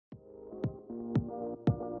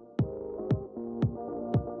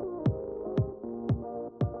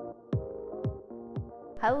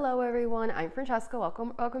Hello everyone, I'm Francesca.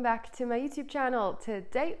 Welcome back to my YouTube channel.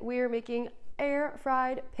 Today we are making air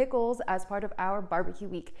fried pickles as part of our barbecue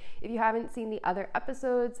week. If you haven't seen the other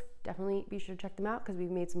episodes, definitely be sure to check them out because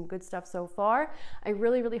we've made some good stuff so far. I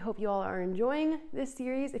really hope you all are enjoying this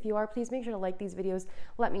series. If you are, please make sure to like these videos.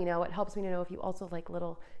 Let me know. It helps me to know if you also like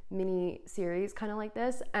little mini series kind of like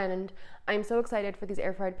this. And I'm so excited for these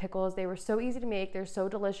air fried pickles. They were so easy to make. They're so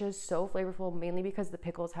delicious, so flavorful, mainly because the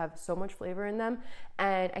pickles have so much flavor in them.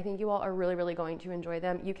 And I think you all are really going to enjoy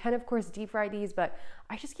them. You can of course deep fry these, but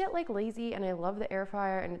I just get like lazy and I love the air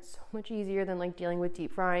fryer and it's so much easier than like dealing with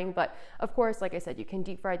deep frying. But of course, like I said, you can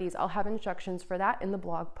deep fry these. I'll have instructions for that in the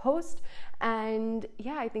blog post. And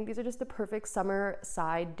yeah, I think these are just the perfect summer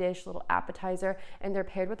side dish, little appetizer, and they're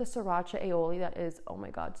paired with a Sriracha Aioli that is, oh my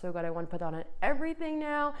God, so good. I want to put that on everything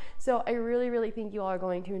now. So I really think you all are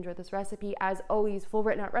going to enjoy this recipe. As always, full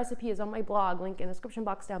written out recipe is on my blog, link in the description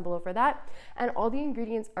box down below for that. And all the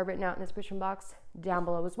ingredients are written out in the description box down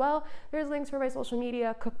below as well. There's links for my social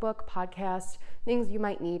media, cookbook, podcast, things you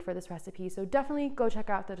might need for this recipe. So definitely go check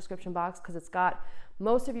out the description box because it's got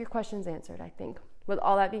most of your questions answered, I think. With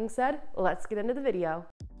all that being said, let's get into the video.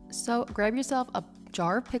 So grab yourself a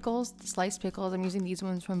jar of pickles, sliced pickles. I'm using these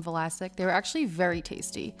ones from Vlasic. They were actually very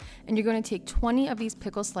tasty. And you're going to take 20 of these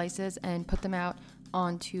pickle slices and put them out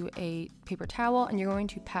onto a paper towel, and you're going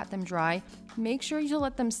to pat them dry. Make sure you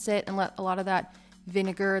let them sit and let a lot of that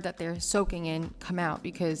vinegar that they're soaking in come out,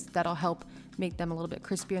 because that'll help make them a little bit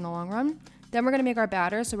crispier in the long run. Then we're going to make our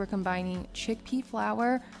batter. So we're combining chickpea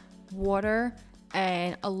flour, water,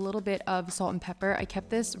 and a little bit of salt and pepper. I kept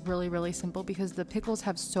this really simple because the pickles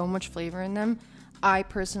have so much flavor in them. I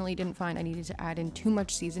personally didn't find I needed to add in too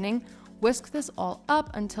much seasoning. Whisk this all up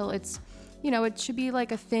until it's, it should be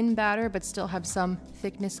like a thin batter but still have some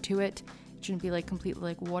thickness to it. It shouldn't be like completely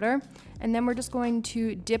like water. And then we're just going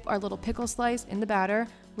to dip our little pickle slice in the batter,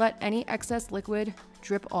 let any excess liquid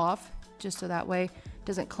drip off, just so that way it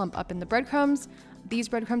doesn't clump up in the breadcrumbs. These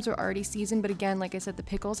breadcrumbs are already seasoned, but again, like I said, the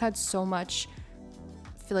pickles had so much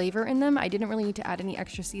flavor in them. I didn't really need to add any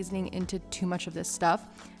extra seasoning into too much of this stuff.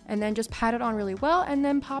 And then just pat it on really well and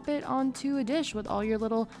then pop it onto a dish with all your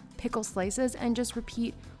little pickle slices and just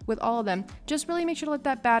repeat with all of them. Just really make sure to let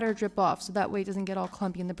that batter drip off so that way it doesn't get all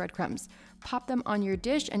clumpy in the breadcrumbs. Pop them on your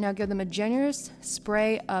dish and now give them a generous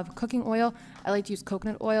spray of cooking oil. I like to use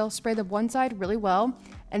coconut oil. Spray the one side really well.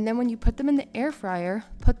 And then when you put them in the air fryer,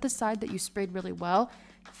 put the side that you sprayed really well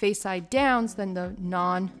face side down, so then the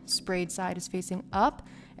non-sprayed side is facing up,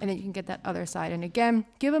 and then you can get that other side. And again,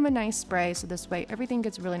 give them a nice spray so this way everything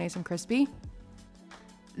gets really nice and crispy.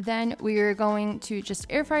 Then we're going to just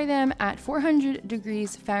air fry them at 400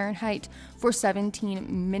 degrees Fahrenheit for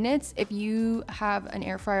 17 minutes. If you have an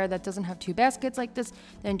air fryer that doesn't have two baskets like this,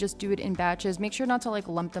 then just do it in batches. Make sure not to like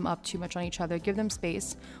lump them up too much on each other. Give them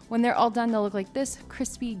space. When they're all done, they'll look like this,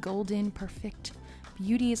 crispy, golden, perfect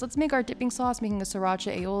beauties. Let's make our dipping sauce, making a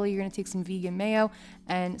Sriracha Aioli. You're going to take some vegan mayo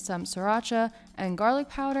and some sriracha and garlic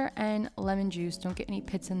powder and lemon juice. Don't get any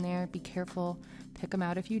pits in there. Be careful. Pick them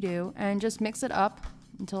out if you do. And just mix it up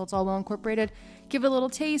until it's all well incorporated. Give it a little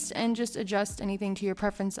taste and just adjust anything to your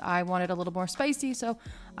preference. I wanted a little more spicy, so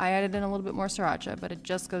I added in a little bit more sriracha, but it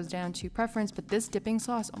just goes down to preference. But this dipping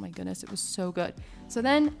sauce, oh my goodness, it was so good. So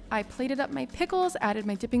then I plated up my pickles, added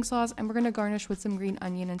my dipping sauce, and we're gonna garnish with some green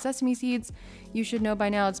onion and sesame seeds. You should know by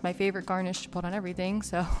now it's my favorite garnish to put on everything.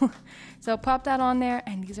 So pop that on there,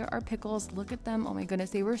 and these are our pickles. Look at them. Oh my goodness,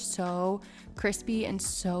 they were so crispy and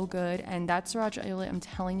so good. And that Sriracha Aioli, I'm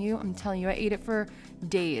telling you, I ate it for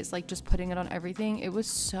days, like just putting it on everything. It was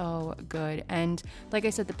so good. And like I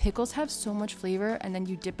said, the pickles have so much flavor, and then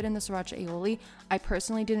you dip it in the Sriracha Aioli. I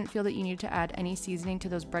personally didn't feel that you needed to add any seasoning to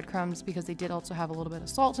those breadcrumbs because they did also have a little bit of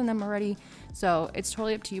salt in them already. So it's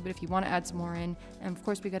totally up to you, but if you want to add some more in, and of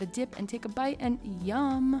course we got to dip and take a bite, and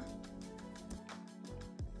yum.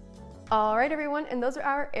 All right, everyone, and those are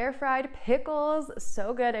our air fried pickles.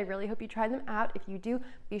 So good. I really hope you try them out. If you do,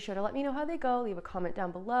 be sure to let me know how they go. Leave a comment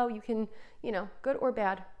down below. You can, good or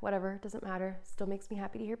bad, whatever, doesn't matter. Still makes me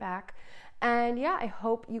happy to hear back. And yeah, I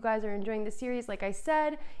hope you guys are enjoying the series. Like I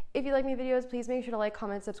said, if you like my videos, please make sure to like,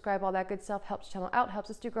 comment, subscribe, all that good stuff. Helps the channel out, helps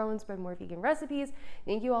us to grow and spread more vegan recipes.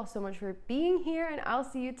 Thank you all so much for being here, and I'll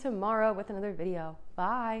see you tomorrow with another video.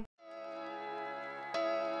 Bye.